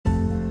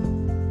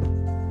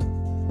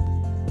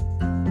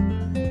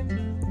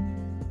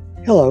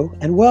Hello,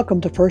 and welcome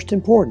to First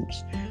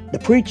Importance, the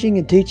preaching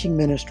and teaching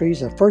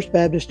ministries of First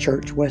Baptist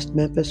Church, West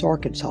Memphis,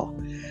 Arkansas.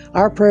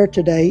 Our prayer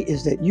today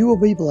is that you will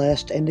be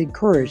blessed and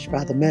encouraged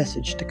by the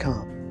message to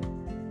come.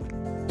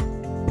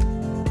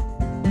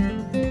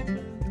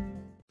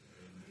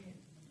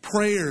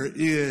 Prayer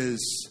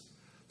is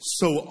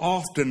so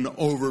often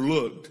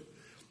overlooked.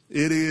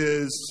 It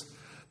is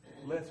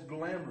less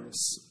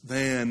glamorous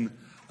than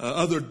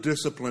other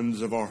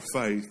disciplines of our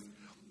faith.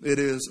 It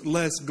is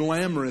less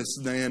glamorous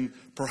than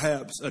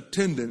perhaps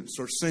attendance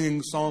or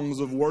singing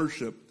songs of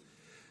worship.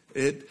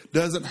 It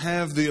doesn't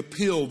have the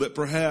appeal that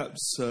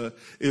perhaps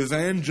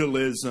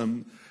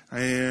evangelism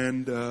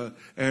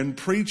and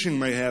preaching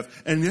may have.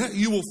 And yet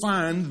you will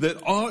find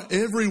that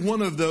every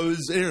one of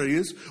those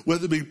areas,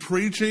 whether it be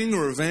preaching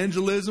or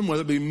evangelism,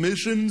 whether it be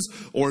missions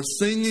or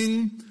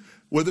singing,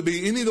 whether it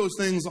be any of those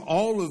things,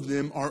 all of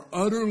them are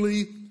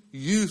utterly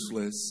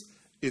useless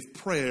if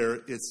prayer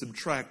is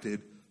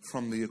subtracted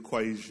from the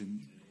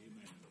equation.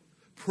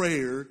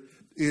 Prayer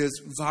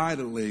is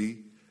vitally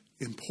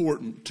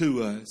important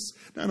to us.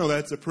 Now, I know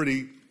that's a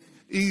pretty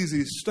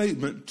easy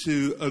statement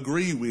to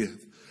agree with.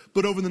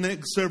 But over the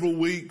next several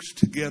weeks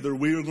together,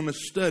 we are going to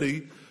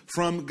study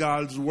from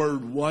God's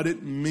Word what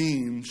it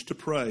means to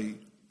pray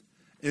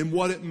and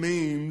what it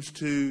means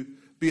to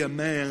be a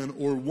man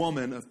or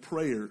woman of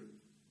prayer.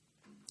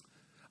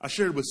 I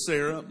shared with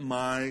Sarah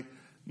my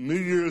New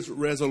Year's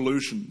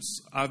resolutions.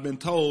 I've been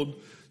told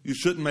you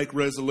shouldn't make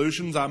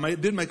resolutions. I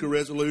did make a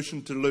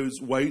resolution to lose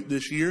weight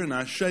this year, and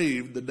I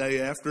shaved the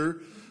day after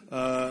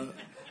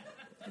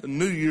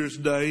New Year's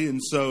Day,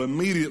 and so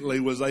immediately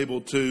was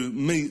able to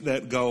meet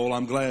that goal,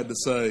 I'm glad to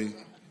say.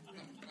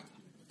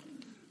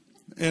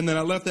 And then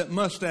I left that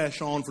mustache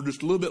on for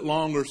just a little bit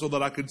longer so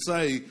that I could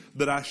say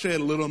that I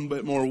shed a little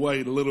bit more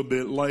weight a little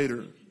bit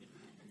later.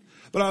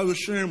 But I was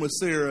sharing with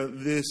Sarah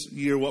this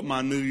year what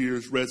my New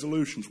Year's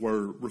resolutions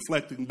were,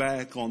 reflecting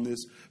back on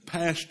this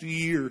past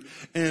year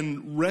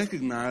and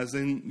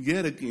recognizing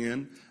yet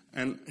again,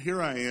 and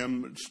here I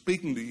am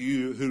speaking to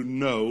you who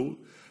know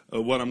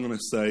what I'm going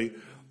to say.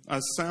 I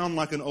sound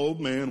like an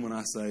old man when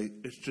I say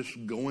it's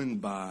just going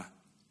by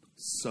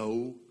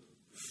so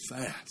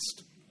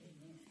fast.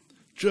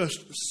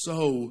 Just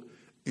so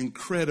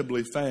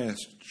incredibly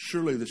fast.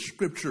 Surely the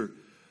Scripture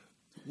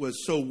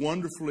was so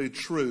wonderfully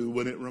true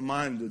when it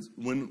reminds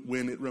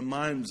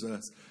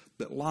us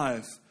that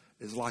life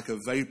is like a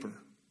vapor.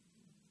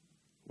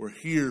 We're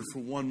here for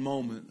one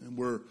moment and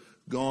we're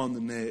gone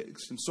the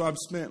next. And so I've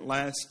spent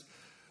last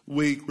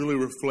week really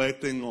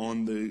reflecting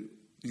on the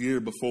year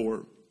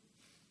before.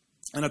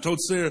 And I told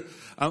Sarah,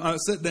 I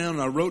sat down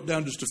and I wrote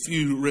down just a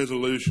few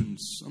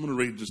resolutions. I'm going to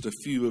read just a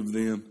few of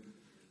them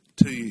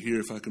to you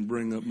here if I can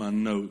bring up my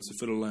notes,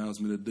 if it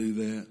allows me to do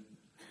that.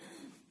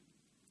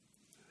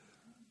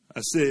 I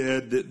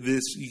said that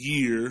this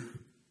year,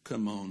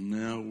 come on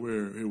now,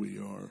 here we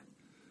are.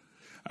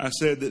 I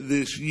said that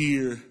this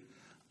year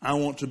I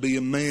want to be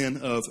a man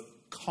of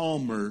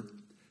calmer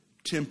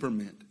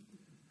temperament.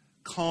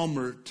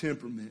 Calmer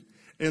temperament.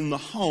 In the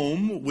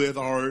home with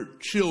our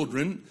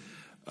children.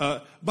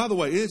 By the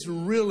way, it's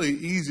really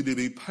easy to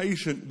be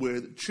patient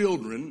with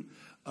children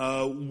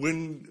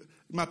when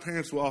my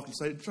parents will often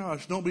say,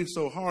 Josh, don't be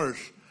so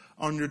harsh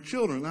on your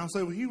children. And I'll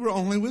say, well, you were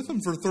only with them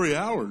for 3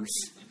 hours.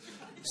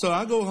 So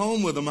I go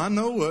home with them. I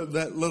know what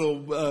that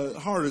little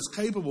heart is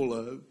capable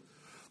of.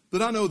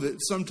 But I know that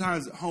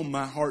sometimes at home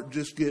my heart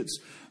just gets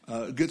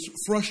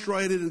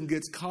frustrated and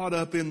gets caught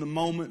up in the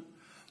moment.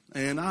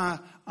 And I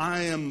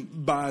am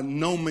by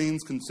no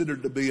means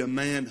considered to be a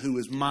man who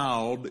is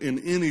mild in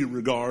any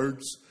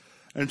regards.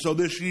 And so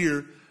this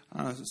year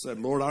I said,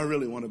 Lord, I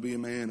really want to be a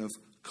man of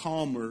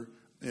calmer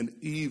and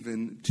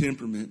even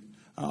temperament.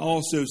 I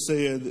also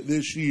said that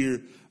this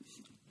year,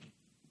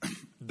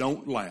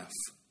 don't laugh.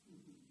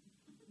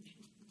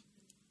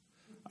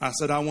 I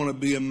said, I want to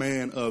be a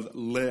man of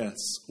less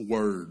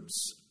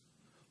words.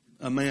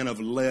 A man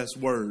of less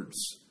words.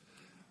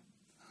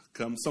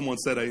 Someone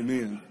said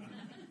amen.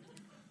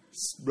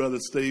 Brother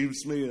Steve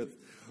Smith.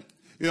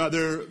 You know,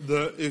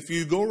 if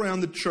you go around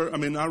the church, I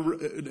mean, I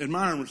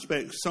admire and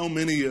respect so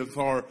many of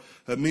our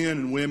men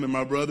and women,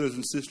 my brothers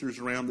and sisters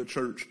around the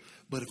church.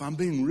 But if I'm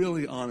being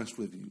really honest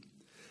with you,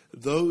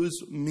 those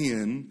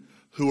men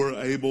who are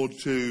able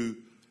to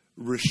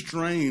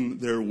restrain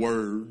their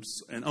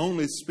words and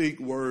only speak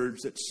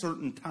words at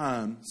certain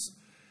times,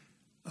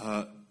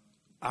 I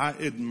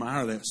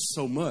admire that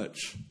so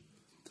much.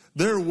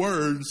 Their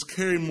words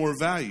carry more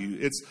value.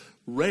 It's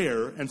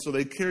rare, and so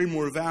they carry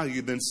more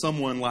value than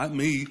someone like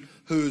me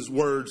whose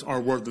words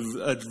are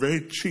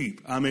very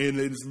cheap. I mean,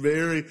 it's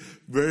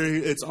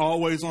it's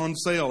always on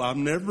sale.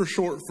 I'm never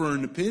short for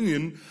an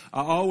opinion.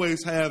 I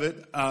always have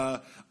it.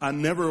 I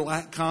never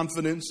lack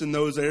confidence in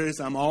those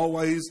areas. I'm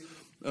always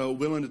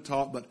willing to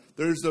talk, but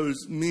there's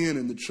those men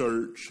in the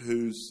church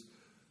who's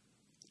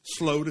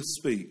slow to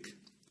speak,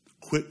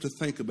 quick to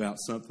think about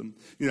something.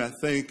 You know, I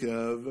think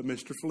of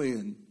Mr.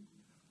 Flynn,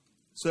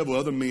 several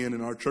other men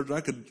in our church.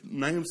 I could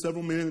name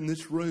several men in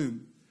this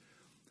room.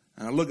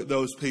 And I look at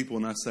those people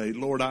and I say,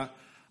 Lord, I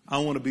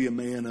want to be a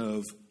man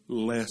of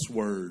less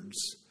words,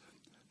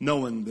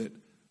 knowing that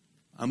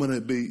I'm going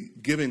to be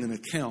giving an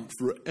account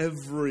for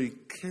every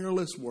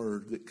careless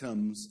word that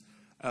comes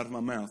out of my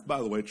mouth. By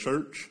the way,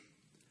 church,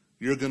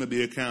 you're going to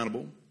be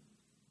accountable.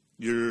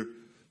 Your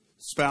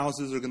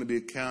spouses are going to be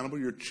accountable.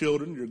 Your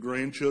children, your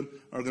grandchildren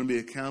are going to be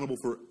accountable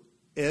for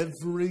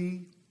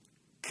every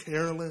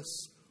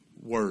careless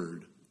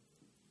word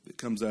that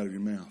comes out of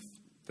your mouth.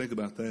 Think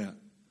about that.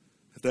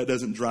 If that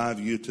doesn't drive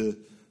you to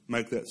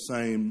make that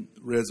same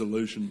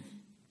resolution.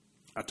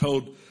 I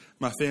told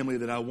my family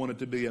that I wanted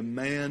to be a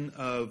man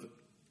of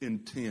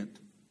intent,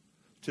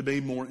 to be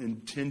more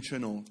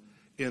intentional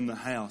in the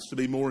house, to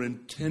be more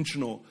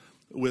intentional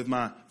with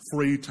my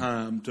free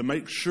time, to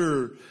make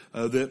sure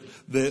that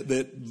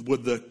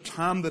with the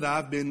time that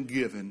I've been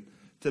given,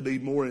 to be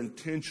more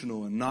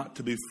intentional and not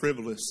to be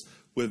frivolous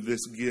with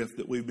this gift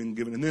that we've been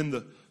given. And then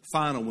the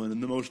final one,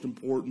 and the most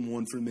important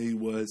one for me,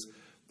 was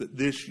that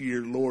this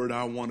year, Lord,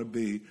 I want to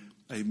be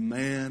a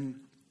man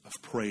of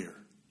prayer.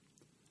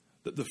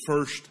 That the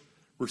first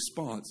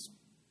response,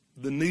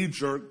 the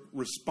knee-jerk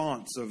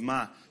response of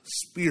my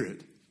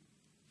spirit,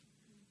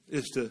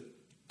 is to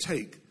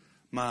take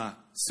my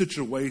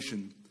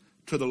situation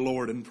to the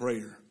Lord in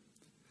prayer.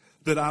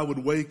 That I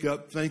would wake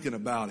up thinking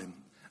about Him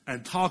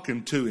and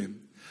talking to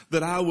Him.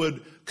 That I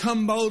would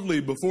come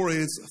boldly before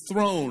His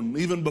throne,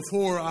 even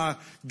before I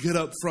get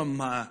up from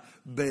my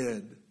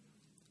bed.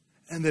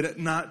 And that at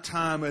night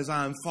time, as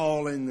I'm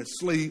falling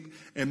asleep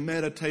and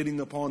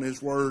meditating upon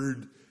His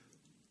Word,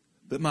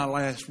 that my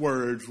last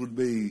words would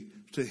be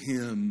to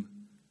Him,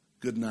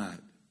 good night.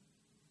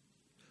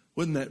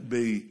 Wouldn't that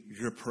be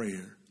your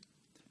prayer?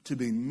 To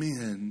be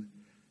men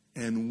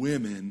and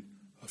women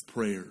of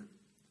prayer.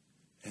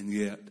 And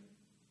yet,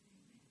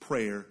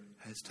 prayer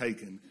has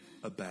taken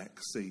a back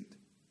seat.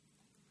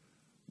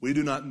 We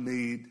do not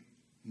need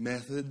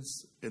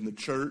methods in the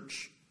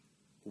church.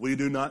 We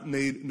do not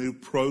need new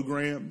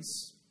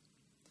programs.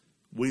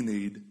 We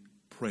need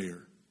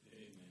prayer.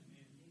 Amen.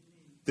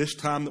 This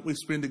time that we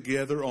spend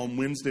together on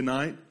Wednesday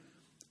night,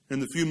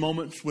 and the few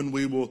moments when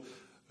we will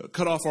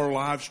cut off our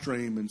live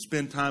stream and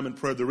spend time in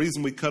prayer. The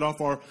reason we cut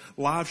off our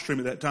live stream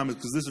at that time is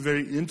because this is a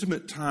very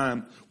intimate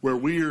time where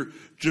we're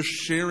just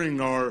sharing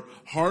our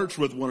hearts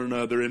with one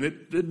another, and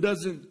it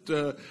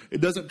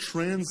doesn't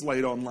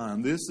translate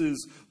online. This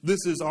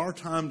is our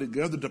time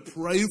together to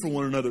pray for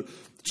one another,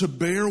 to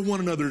bear one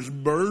another's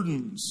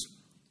burdens.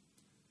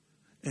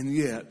 And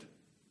yet,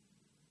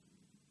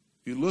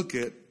 you look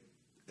at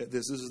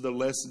this is the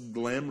less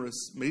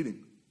glamorous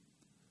meeting.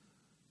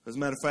 As a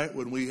matter of fact,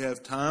 when we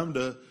have time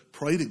to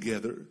pray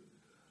together,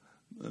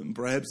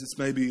 perhaps it's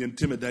maybe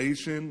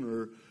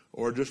intimidation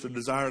or just a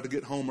desire to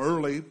get home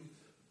early,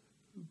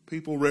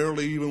 people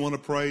rarely even want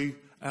to pray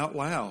out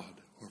loud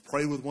or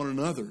pray with one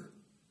another.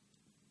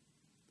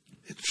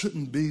 It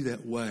shouldn't be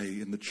that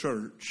way in the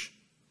church.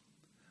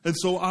 And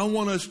so I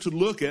want us to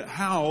look at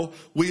how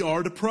we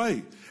are to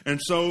pray. And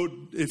so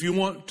if you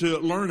want to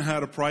learn how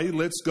to pray,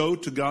 let's go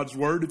to God's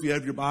Word. If you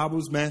have your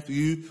Bibles,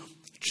 Matthew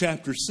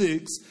chapter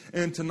 6.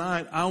 And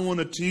tonight I want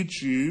to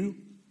teach you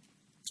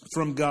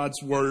from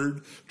God's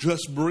Word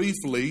just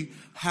briefly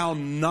how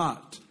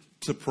not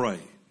to pray.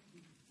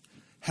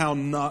 How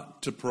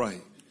not to pray.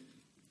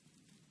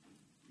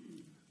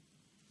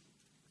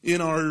 In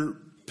our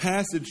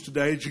passage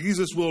today,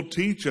 Jesus will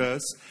teach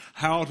us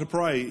how to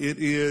pray. It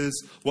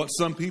is what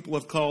some people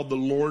have called the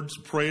Lord's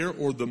Prayer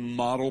or the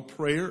model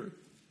prayer.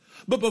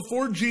 But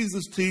before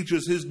Jesus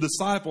teaches His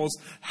disciples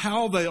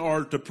how they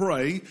are to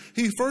pray,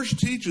 He first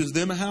teaches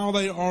them how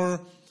they are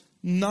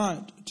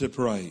not to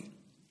pray.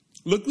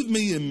 Look with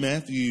me in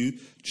Matthew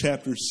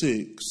chapter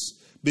 6,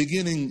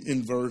 beginning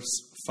in verse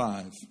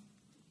 5.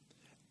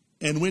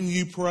 And when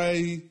you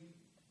pray,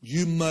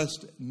 you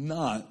must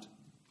not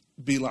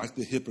be like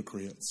the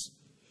hypocrites.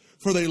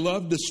 For they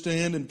love to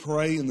stand and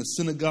pray in the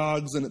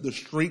synagogues and at the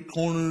street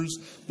corners,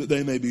 that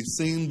they may be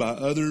seen by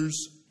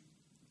others.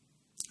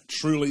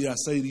 Truly, I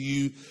say to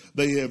you,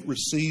 they have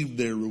received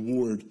their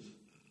reward.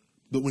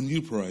 But when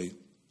you pray,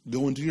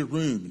 go into your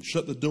room and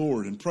shut the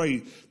door and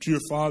pray to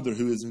your Father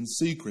who is in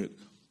secret.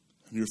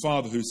 And your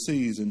Father who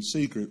sees in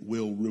secret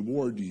will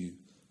reward you.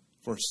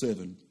 Verse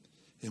 7.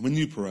 And when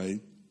you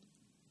pray,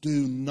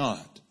 do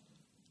not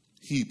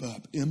heap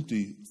up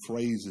empty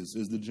phrases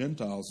as the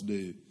Gentiles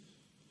do.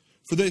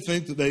 For they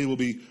think that they will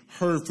be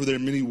heard for their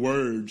many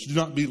words. Do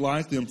not be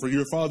like them, for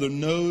your Father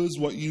knows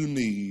what you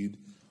need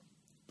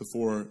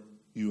before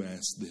you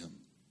ask them.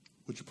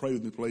 Would you pray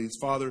with me, please?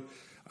 Father,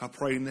 I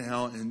pray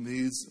now in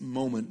these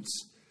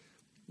moments,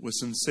 with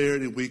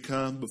sincerity, we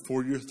come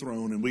before your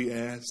throne and we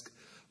ask,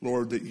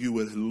 Lord, that you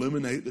would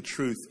illuminate the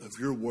truth of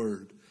your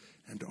word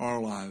into our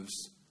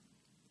lives.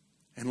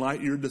 And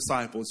like your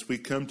disciples, we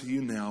come to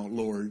you now,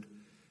 Lord,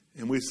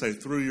 and we say,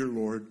 through your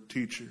Lord,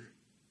 teacher,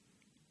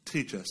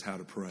 teach us how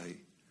to pray.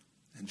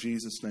 In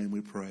Jesus' name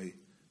we pray.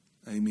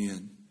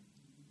 Amen.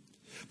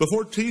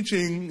 Before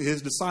teaching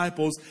his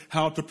disciples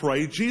how to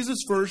pray, Jesus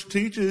first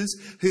teaches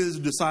his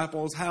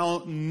disciples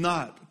how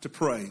not to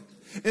pray.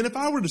 And if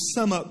I were to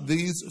sum up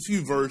these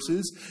few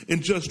verses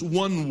in just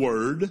one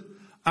word,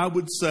 I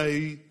would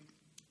say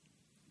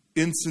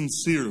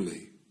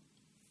insincerely.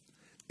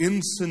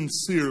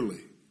 Insincerely.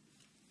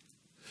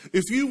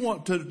 If you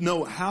want to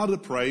know how to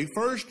pray,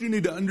 first you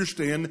need to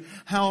understand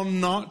how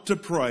not to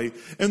pray.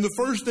 And the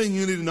first thing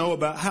you need to know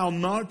about how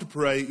not to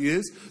pray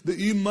is that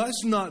you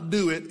must not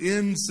do it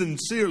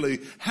insincerely.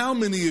 How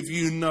many of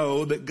you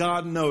know that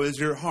God knows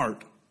your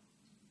heart?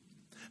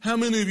 How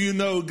many of you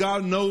know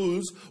God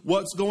knows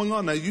what's going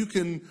on? Now, you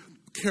can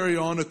carry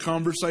on a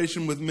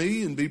conversation with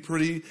me and be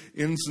pretty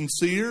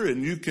insincere,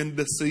 and you can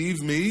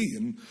deceive me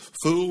and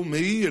fool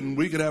me, and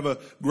we could have a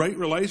great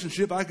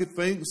relationship. I could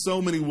think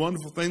so many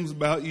wonderful things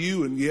about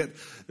you, and yet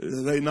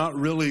they not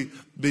really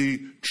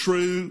be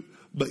true.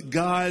 But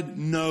God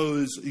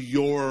knows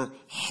your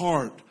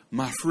heart,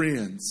 my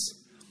friends.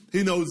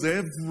 He knows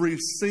every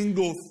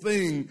single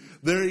thing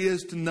there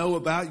is to know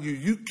about you.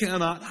 You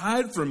cannot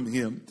hide from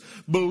Him.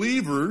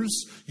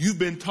 Believers, you've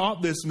been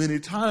taught this many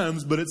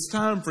times, but it's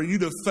time for you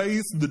to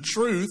face the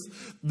truth.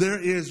 There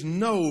is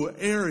no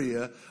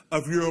area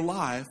of your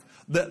life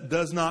that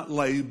does not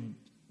lay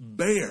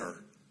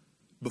bare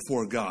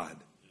before God.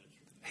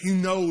 He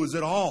knows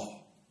it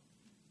all.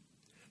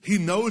 He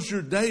knows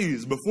your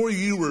days. Before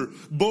you were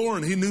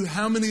born, He knew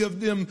how many of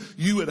them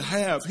you would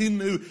have. He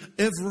knew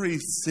every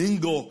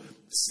single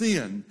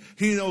sin.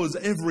 He knows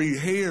every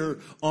hair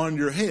on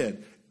your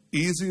head.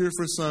 Easier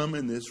for some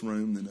in this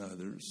room than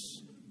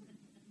others.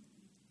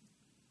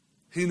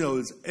 He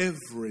knows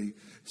every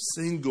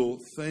single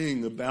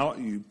thing about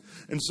you.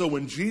 And so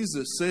when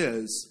Jesus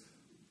says,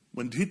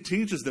 when He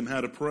teaches them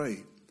how to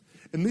pray,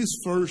 in these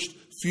first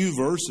few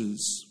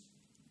verses,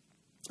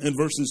 in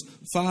verses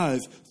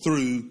 5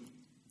 through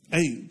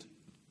 8,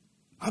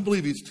 I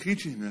believe He's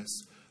teaching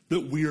us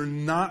that we are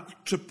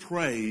not to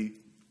pray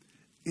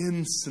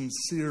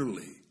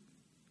insincerely.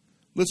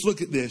 Let's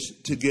look at this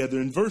together.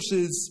 In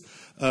verses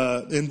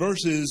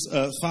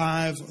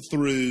 5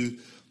 through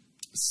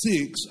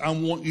 6, I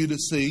want you to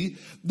see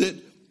that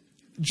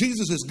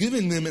Jesus is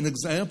giving them an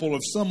example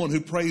of someone who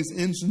prays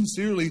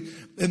insincerely,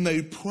 and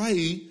they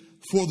pray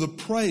for the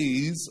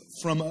praise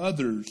from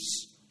others.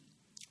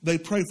 They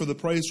pray for the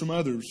praise from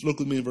others. Look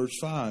with me in verse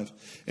 5.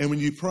 And when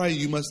you pray,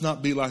 you must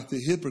not be like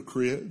the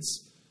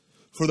hypocrites,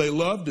 for they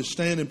love to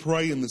stand and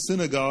pray in the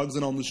synagogues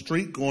and on the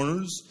street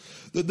corners,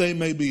 that they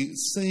may be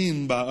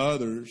seen by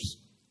others.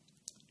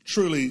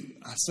 Truly,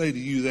 I say to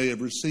you, they have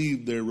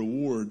received their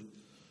reward.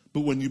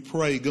 But when you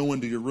pray, go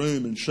into your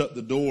room and shut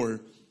the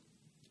door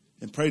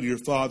and pray to your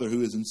Father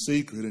who is in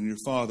secret, and your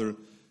Father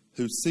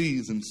who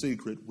sees in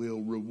secret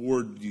will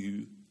reward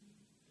you.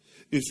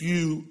 If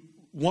you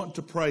want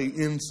to pray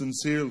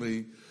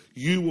insincerely,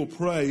 you will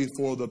pray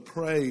for the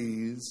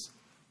praise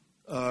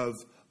of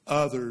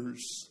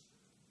others.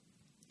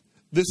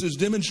 This is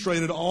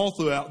demonstrated all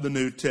throughout the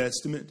New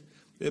Testament.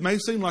 It may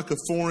seem like a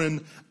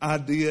foreign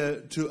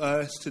idea to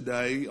us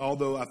today,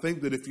 although I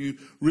think that if you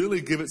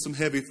really give it some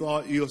heavy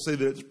thought, you'll see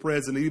that it's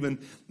present even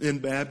in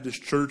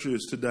Baptist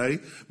churches today.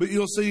 But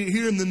you'll see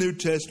here in the New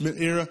Testament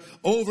era,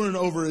 over and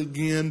over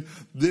again,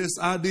 this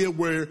idea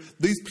where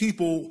these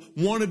people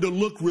wanted to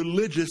look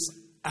religious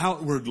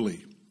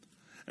outwardly.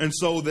 And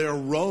so their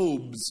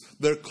robes,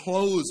 their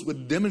clothes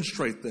would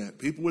demonstrate that.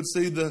 People would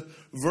see the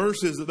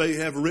verses that they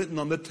have written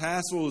on the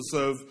tassels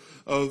of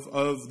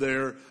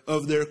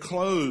their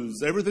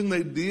clothes. Everything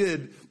they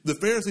did, the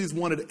Pharisees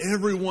wanted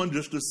everyone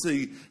just to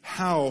see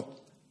how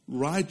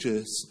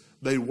righteous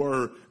they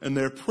were, and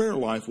their prayer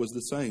life was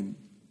the same.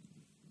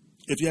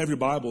 If you have your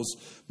Bibles,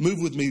 move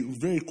with me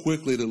very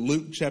quickly to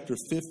Luke chapter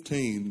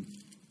 15.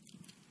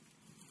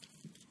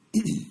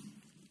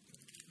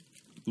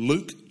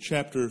 Luke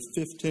chapter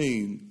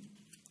 15.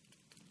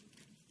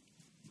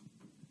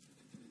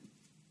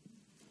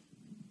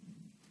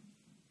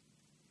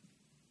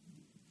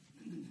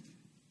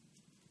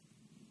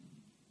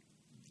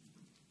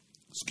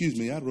 Excuse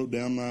me, I wrote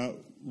down my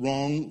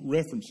wrong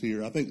reference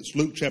here. I think it's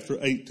Luke chapter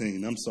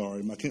 18. I'm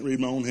sorry, I can't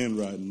read my own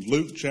handwriting.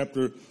 Luke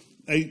chapter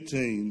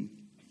 18.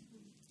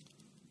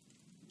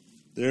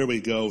 There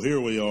we go.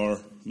 Here we are.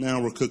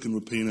 Now we're cooking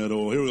with peanut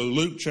oil. Here we go.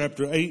 Luke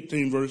chapter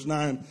 18, verse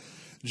 9.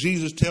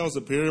 Jesus tells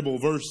a parable,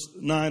 verse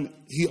 9,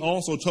 He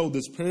also told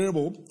this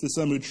parable to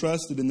some who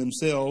trusted in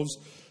themselves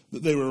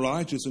that they were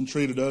righteous and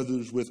treated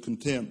others with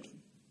contempt.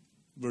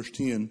 Verse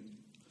 10,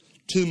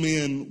 2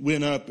 men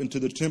went up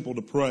into the temple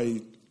to pray,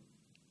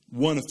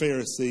 one a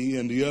Pharisee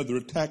and the other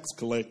a tax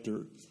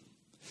collector.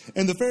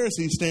 And the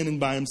Pharisee, standing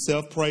by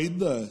himself, prayed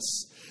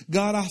thus,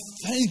 God, I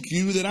thank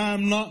you that I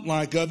am not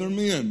like other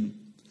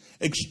men,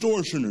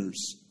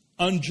 extortioners,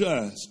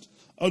 unjust,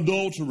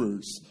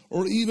 adulterers,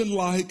 or even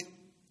like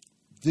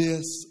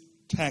this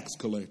tax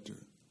collector.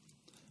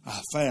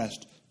 I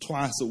fast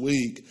twice a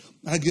week.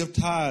 I give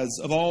tithes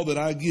of all that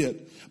I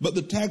get. But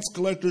the tax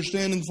collector,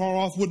 standing far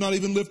off, would not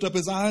even lift up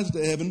his eyes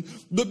to heaven,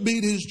 but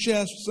beat his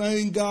chest,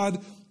 saying,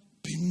 God,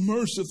 be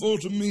merciful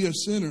to me, a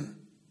sinner.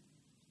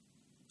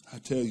 I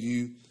tell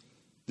you,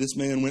 this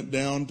man went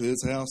down to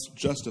his house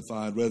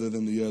justified rather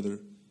than the other.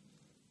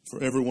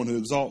 For everyone who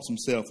exalts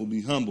himself will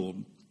be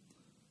humbled,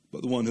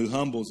 but the one who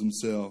humbles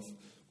himself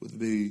will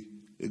be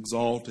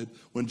exalted.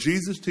 When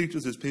Jesus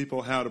teaches his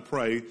people how to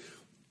pray,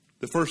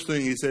 The first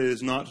thing he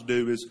says not to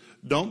do is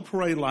don't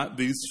pray like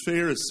these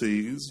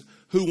Pharisees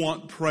who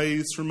want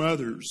praise from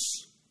others.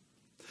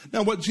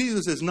 Now, what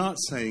Jesus is not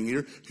saying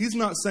here, he's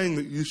not saying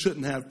that you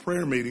shouldn't have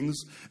prayer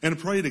meetings and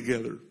pray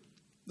together.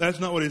 That's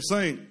not what he's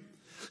saying.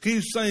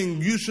 He's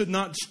saying you should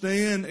not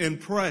stand and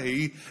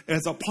pray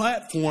as a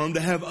platform to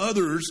have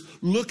others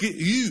look at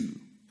you.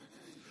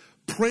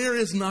 Prayer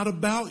is not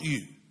about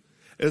you.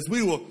 As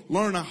we will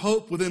learn, I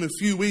hope, within a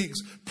few weeks,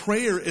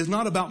 prayer is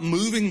not about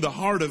moving the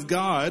heart of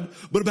God,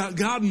 but about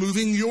God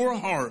moving your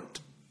heart.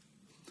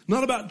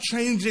 Not about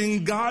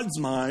changing God's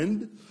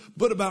mind,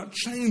 but about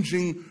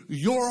changing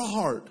your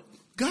heart.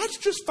 God's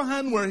just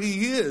fine where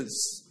he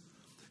is.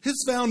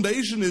 His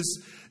foundation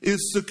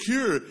is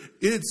secure.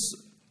 It's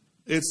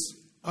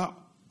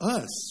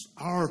us,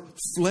 our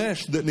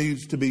flesh that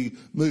needs to be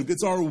moved.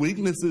 It's our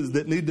weaknesses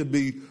that need to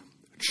be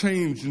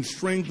changed and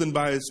strengthened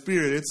by his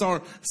Spirit. It's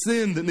our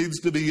sin that needs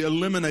to be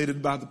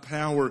eliminated by the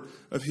power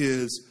of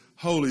his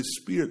Holy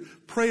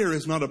Spirit. Prayer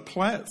is not a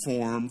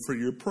platform for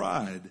your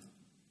pride.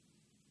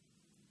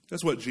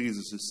 That's what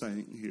Jesus is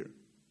saying here.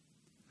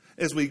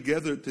 As we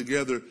gather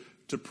together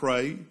to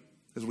pray,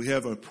 as we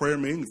have a prayer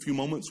meeting, a few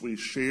moments we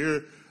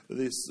share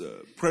this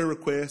prayer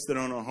request that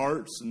are on our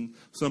hearts. And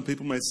some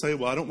people may say,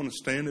 well, I don't want to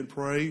stand and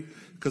pray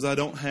because I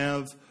don't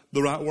have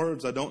the right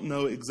words. I don't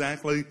know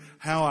exactly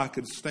how I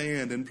could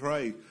stand and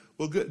pray.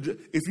 Well, good.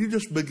 If you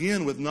just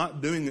begin with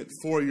not doing it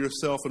for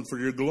yourself and for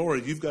your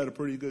glory, you've got a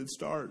pretty good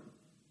start.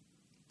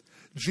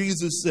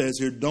 Jesus says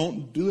here,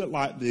 don't do it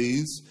like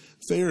these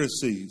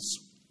Pharisees,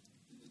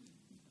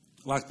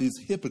 like these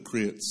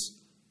hypocrites.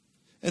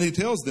 And he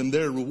tells them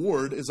their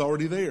reward is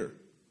already there.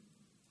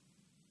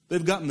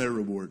 They've gotten their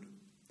reward.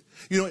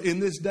 You know, in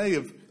this day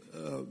of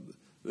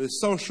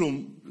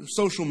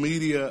social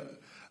media,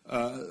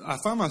 I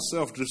find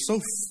myself just so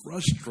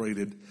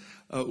frustrated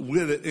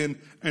with it.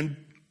 And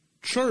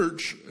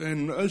church,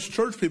 and us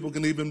church people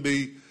can even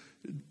be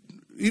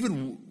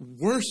even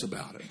worse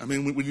about it. I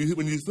mean, when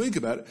you think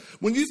about it,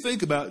 when you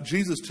think about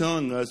Jesus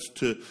telling us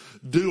to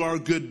do our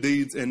good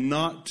deeds and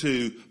not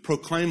to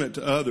proclaim it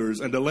to others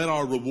and to let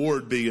our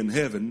reward be in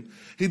heaven,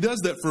 he does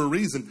that for a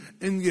reason.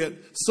 And yet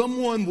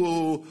someone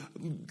will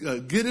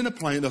get in a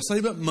plane, they'll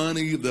save up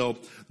money, they'll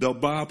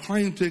buy a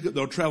plane ticket,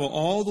 they'll travel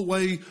all the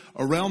way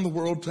around the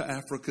world to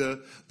Africa,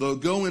 they'll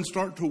go and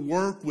start to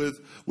work with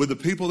the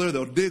people there,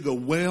 they'll dig a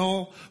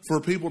well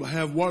for people to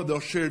have water, they'll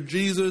share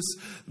Jesus,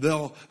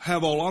 they'll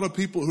have a lot of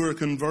people who are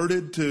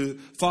converted to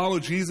follow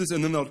Jesus,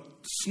 and then they'll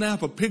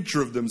snap a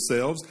picture of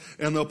themselves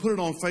and they'll put it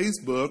on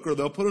Facebook or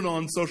they'll put it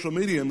on social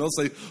media and they'll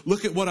say,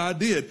 look at what I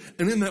did.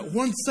 And in that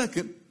 1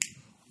 second,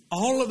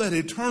 all of that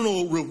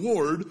eternal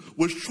reward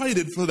was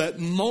traded for that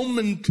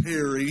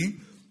momentary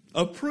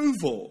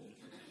approval.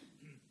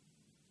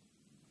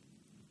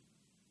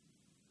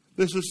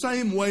 It's the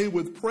same way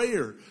with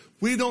prayer.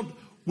 We don't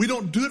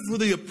do it for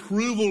the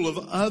approval of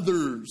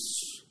others.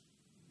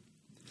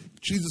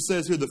 Jesus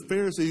says here, the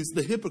Pharisees,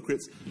 the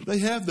hypocrites, they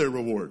have their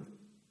reward.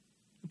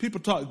 People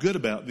talk good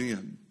about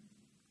them.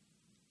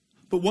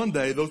 But one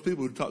day, those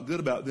people who talk good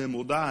about them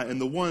will die,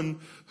 and the one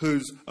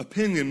whose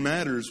opinion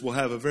matters will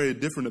have a very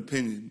different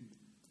opinion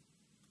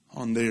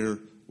on their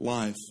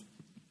life.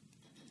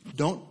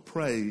 Don't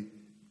pray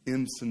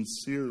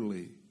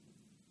insincerely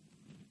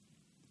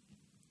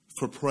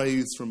for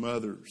praise from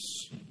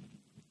others.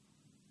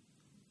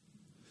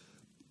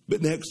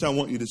 But next, I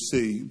want you to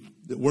see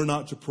that we're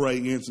not to pray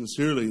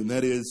insincerely, and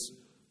that is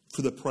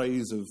for the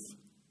praise of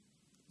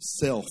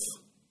self.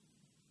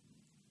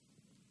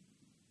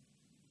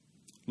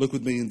 Look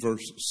with me in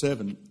verse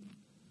 7.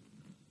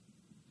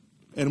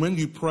 And when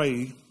you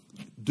pray,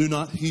 do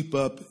not heap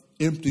up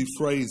empty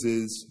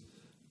phrases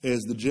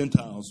as the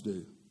Gentiles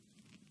do.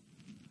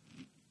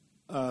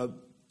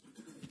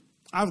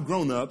 I've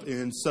grown up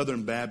in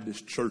Southern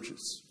Baptist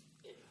churches.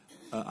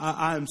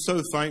 I am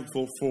so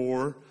thankful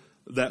for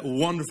that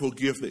wonderful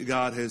gift that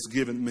God has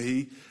given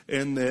me,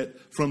 and that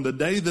from the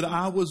day that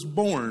I was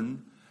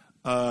born,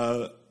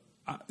 I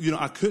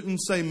couldn't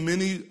say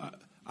many.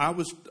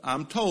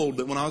 I'm told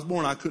that when I was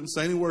born, I couldn't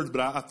say any words,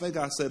 but I think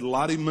I said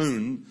Lottie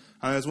Moon.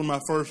 That's one of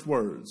my first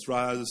words,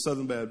 right? As a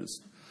Southern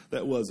Baptist,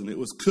 that wasn't. It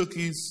was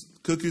cookies.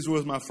 Cookies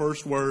was my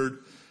first word,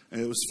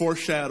 and it was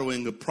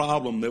foreshadowing a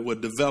problem that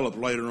would develop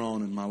later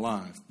on in my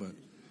life. But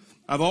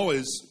I've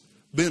always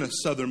been a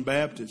Southern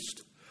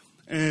Baptist,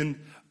 and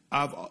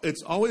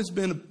it's always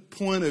been a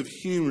point of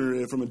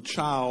humor from a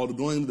child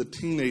going into the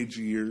teenage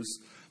years,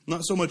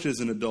 not so much as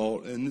an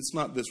adult, and it's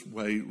not this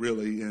way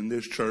really in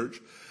this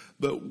church,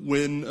 but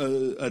when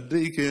a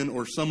deacon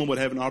or someone would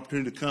have an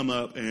opportunity to come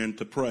up and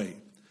to pray,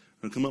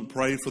 and come up and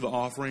pray for the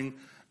offering,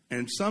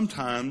 and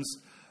sometimes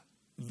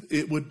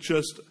it would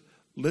just,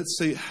 let's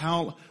see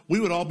how,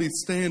 we would all be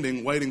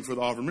standing waiting for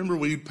the offering. Remember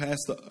we'd pass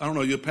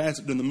you'd pass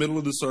it in the middle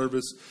of the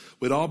service,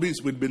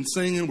 we'd been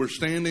singing, we're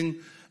standing,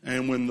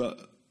 and when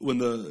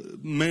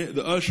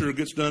the usher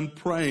gets done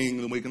praying,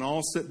 then we can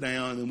all sit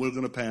down and we're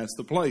going to pass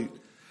the plate.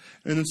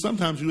 And then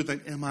sometimes you would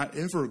think, am I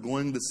ever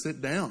going to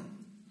sit down?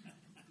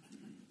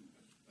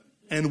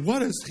 And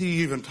what is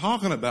he even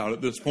talking about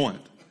at this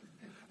point?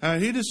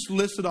 He just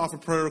listed off a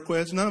prayer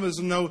request none of us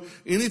know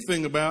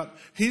anything about.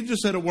 He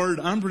just said a word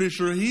I'm pretty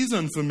sure he's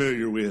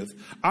unfamiliar with.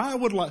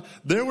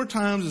 There were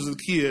times as a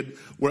kid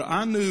where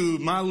I knew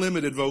my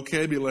limited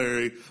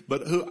vocabulary,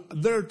 but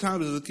there are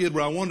times as a kid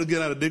where I wanted to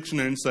get out a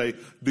dictionary and say,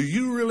 do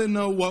you really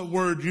know what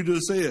word you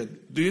just said?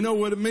 Do you know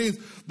what it means?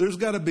 There's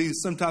got to be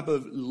some type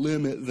of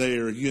limit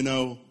there, you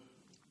know.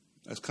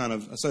 I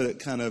say that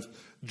kind of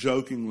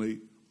jokingly,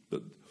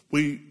 but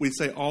we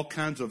say all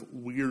kinds of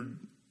weird.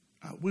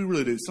 We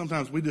really do.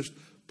 Sometimes we just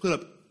put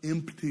up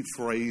empty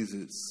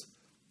phrases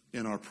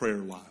in our prayer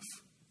life.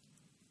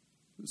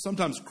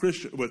 Sometimes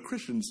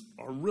Christians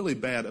are really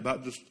bad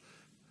about just.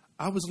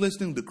 I was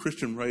listening to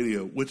Christian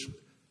radio, which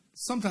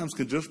sometimes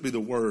can just be the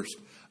worst.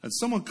 And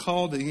someone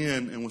called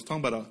in and was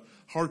talking about a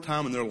hard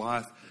time in their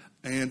life,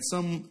 and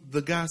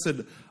the guy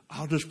said,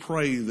 "I'll just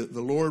pray that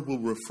the Lord will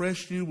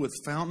refresh you with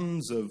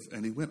fountains of."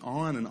 And he went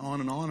on and on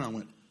and on. I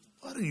went,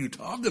 what are you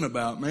talking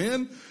about,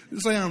 man? You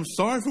say, I'm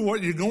sorry for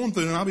what you're going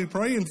through, and I'll be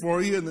praying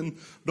for you, and then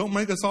don't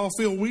make us all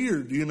feel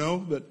weird, you know.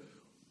 But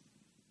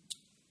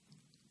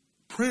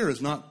prayer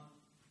is not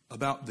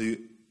about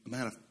the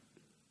amount of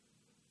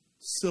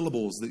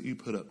syllables that you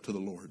put up to the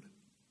Lord.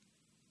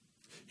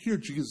 Here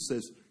Jesus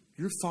says,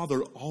 your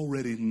Father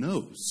already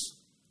knows.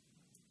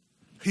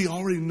 He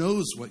already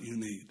knows what you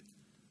need.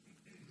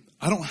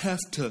 I don't have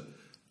to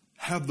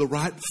have the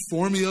right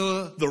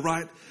formula, the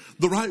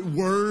right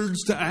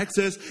words to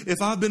access.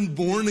 If I've been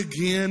born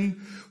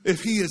again,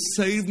 if He has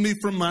saved me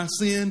from my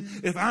sin,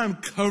 if I'm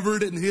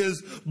covered in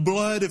His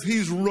blood, if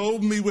He's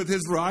robed me with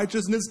His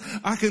righteousness,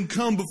 I can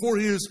come before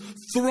His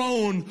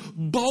throne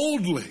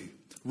boldly,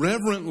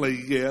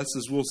 reverently, yes,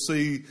 as we'll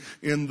see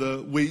in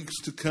the weeks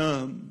to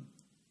come.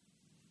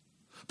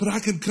 But I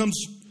can come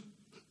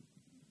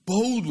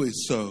boldly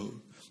so,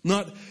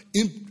 not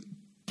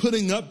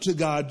putting up to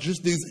God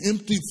just these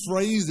empty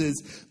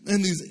phrases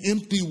and these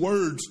empty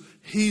words.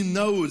 He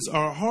knows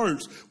our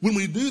hearts. When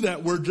we do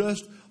that, we're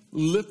just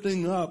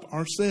lifting up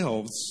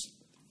ourselves.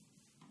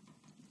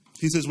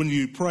 He says, when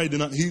you pray, do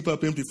not heap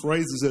up empty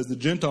phrases as the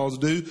Gentiles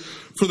do,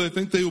 for they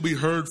think they will be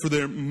heard for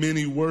their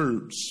many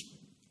words.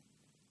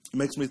 It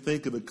makes me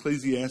think of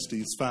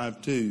Ecclesiastes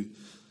 5:2.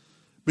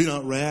 Be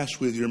not rash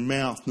with your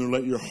mouth, nor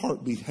let your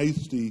heart be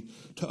hasty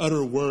to utter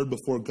a word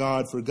before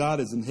God, for God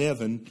is in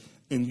heaven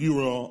and you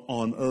are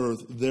on earth.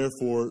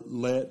 Therefore,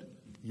 let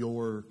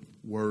your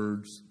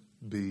words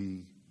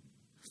be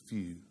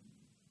few.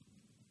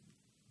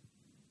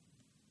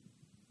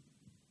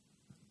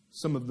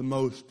 Some of the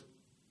most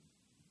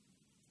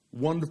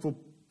wonderful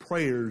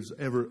prayers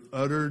ever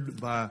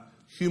uttered by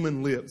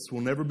human lips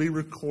will never be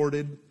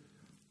recorded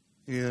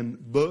in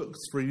books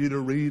for you to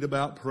read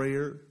about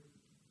prayer.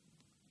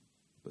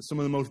 But some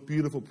of the most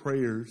beautiful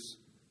prayers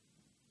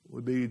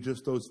would be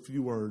just those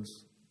few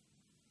words,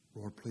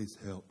 Lord, please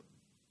help.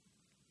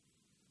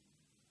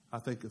 I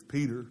think of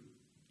Peter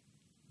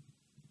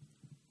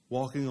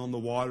walking on the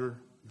water,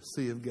 the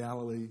Sea of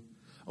Galilee.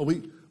 Oh,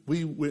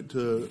 we went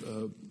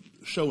to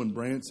a show in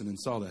Branson and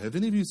saw that. Have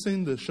any of you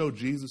seen the show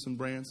Jesus in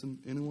Branson?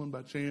 Anyone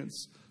by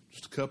chance?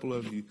 Just a couple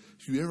of you.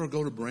 If you ever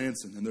go to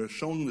Branson and they're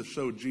showing the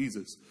show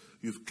Jesus,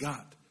 you've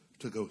got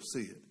to go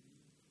see it.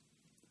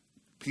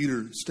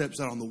 Peter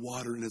steps out on the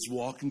water and is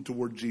walking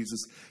toward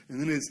Jesus, and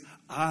then his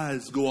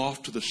eyes go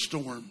off to the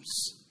storms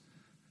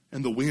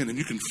and the wind, and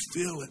you can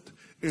feel it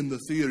in the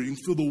theater. You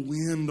can feel the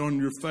wind on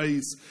your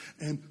face,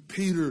 and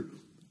Peter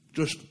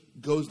just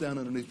goes down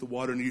underneath the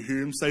water, and you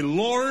hear him say,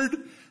 Lord,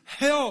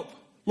 help!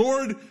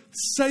 Lord,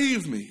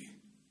 save me!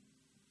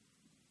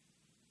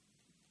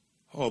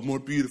 Oh, a more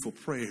beautiful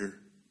prayer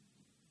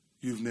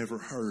you've never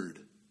heard.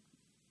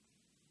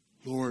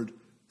 Lord,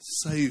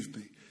 save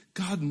me.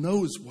 God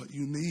knows what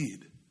you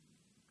need.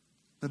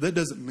 Now, that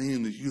doesn't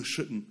mean that you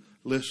shouldn't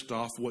list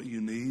off what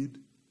you need.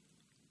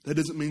 That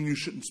doesn't mean you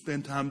shouldn't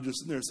spend time just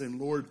sitting there saying,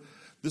 Lord,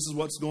 this is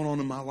what's going on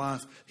in my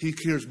life. He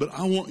cares. But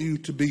I want you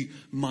to be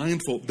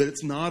mindful that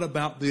it's not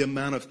about the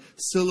amount of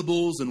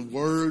syllables and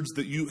words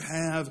that you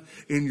have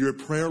in your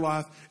prayer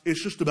life.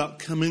 It's just about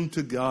coming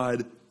to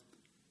God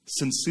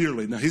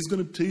sincerely. Now, He's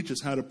going to teach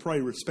us how to pray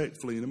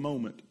respectfully in a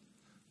moment.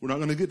 We're not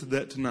going to get to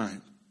that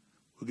tonight.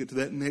 We'll get to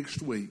that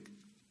next week.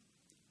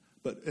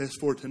 But as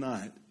for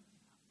tonight,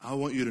 I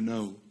want you to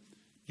know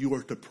you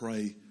are to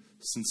pray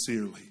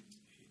sincerely.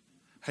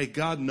 Hey,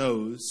 God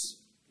knows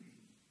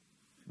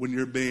when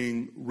you're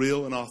being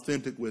real and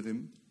authentic with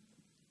Him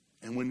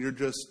and when you're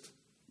just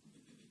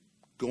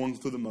going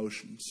through the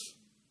motions.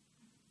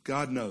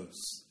 God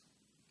knows.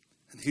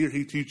 And here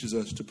He teaches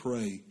us to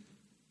pray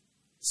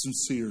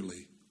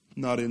sincerely,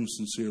 not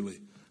insincerely,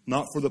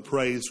 not for the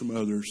praise from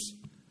others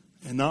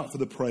and not for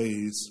the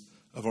praise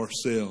of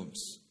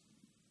ourselves,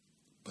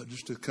 but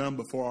just to come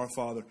before our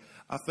Father.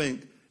 I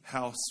think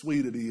how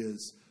sweet it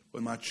is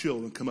when my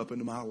children come up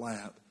into my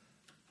lap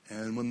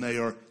and when they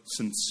are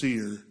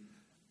sincere.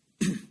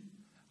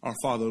 Our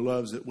Father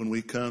loves it when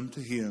we come to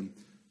Him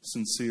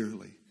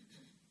sincerely.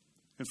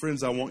 And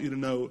friends, I want you to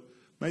know,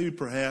 maybe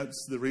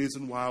perhaps the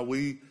reason why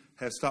we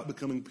have stopped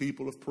becoming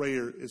people of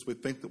prayer is we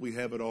think that we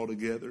have it all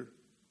together.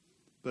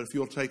 But if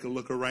you'll take a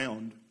look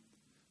around,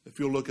 if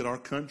you'll look at our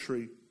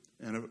country,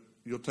 and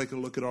you'll take a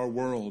look at our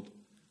world,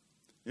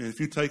 and if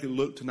you take a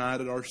look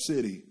tonight at our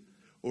city,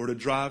 or to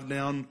drive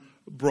down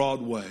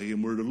Broadway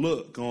and we're to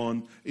look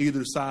on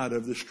either side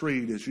of the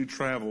street as you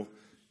travel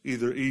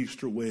either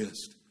east or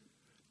west,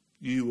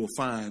 you will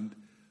find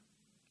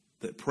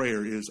that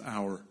prayer is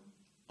our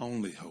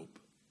only hope.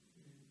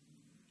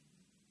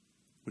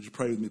 Would you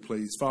pray with me,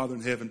 please? Father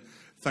in heaven,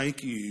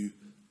 thank you.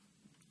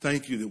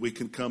 Thank you that we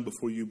can come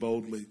before you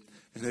boldly.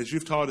 And as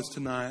you've taught us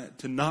tonight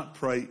to not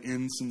pray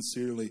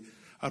insincerely,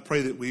 I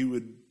pray that we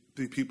would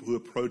be people who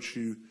approach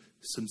you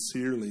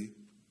sincerely.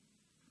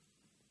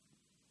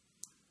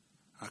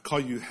 I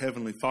call you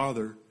Heavenly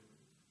Father,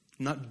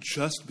 not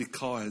just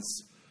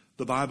because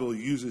the Bible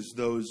uses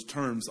those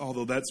terms,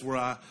 although that's where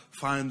I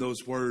find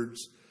those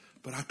words,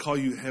 but I call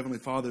you Heavenly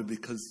Father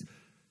because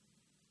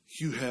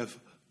you have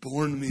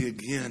born me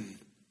again,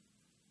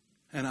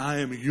 and I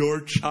am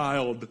your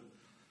child.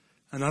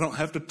 And I don't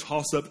have to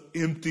toss up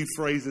empty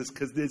phrases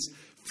because these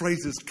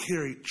phrases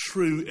carry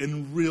true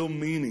and real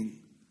meaning.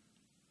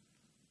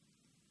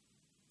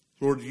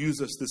 Lord, use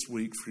us this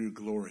week for your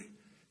glory.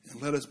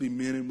 And let us be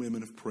men and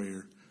women of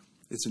prayer.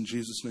 It's in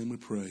Jesus' name we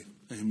pray.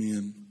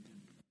 Amen.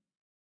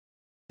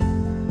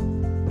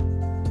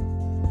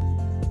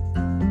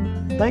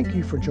 Thank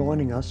you for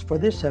joining us for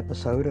this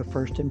episode of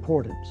First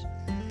Importance.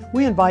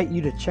 We invite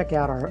you to check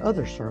out our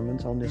other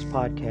sermons on this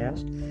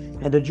podcast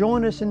and to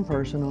join us in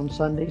person on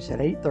Sundays at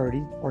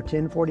 8:30 or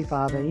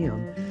 10:45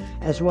 a.m.,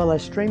 as well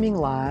as streaming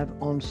live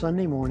on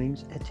Sunday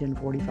mornings at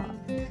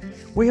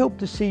 10:45. We hope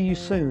to see you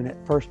soon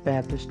at First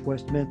Baptist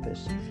West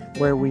Memphis,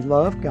 where we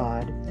love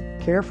God,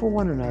 care for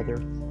one another,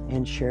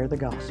 and share the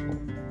gospel.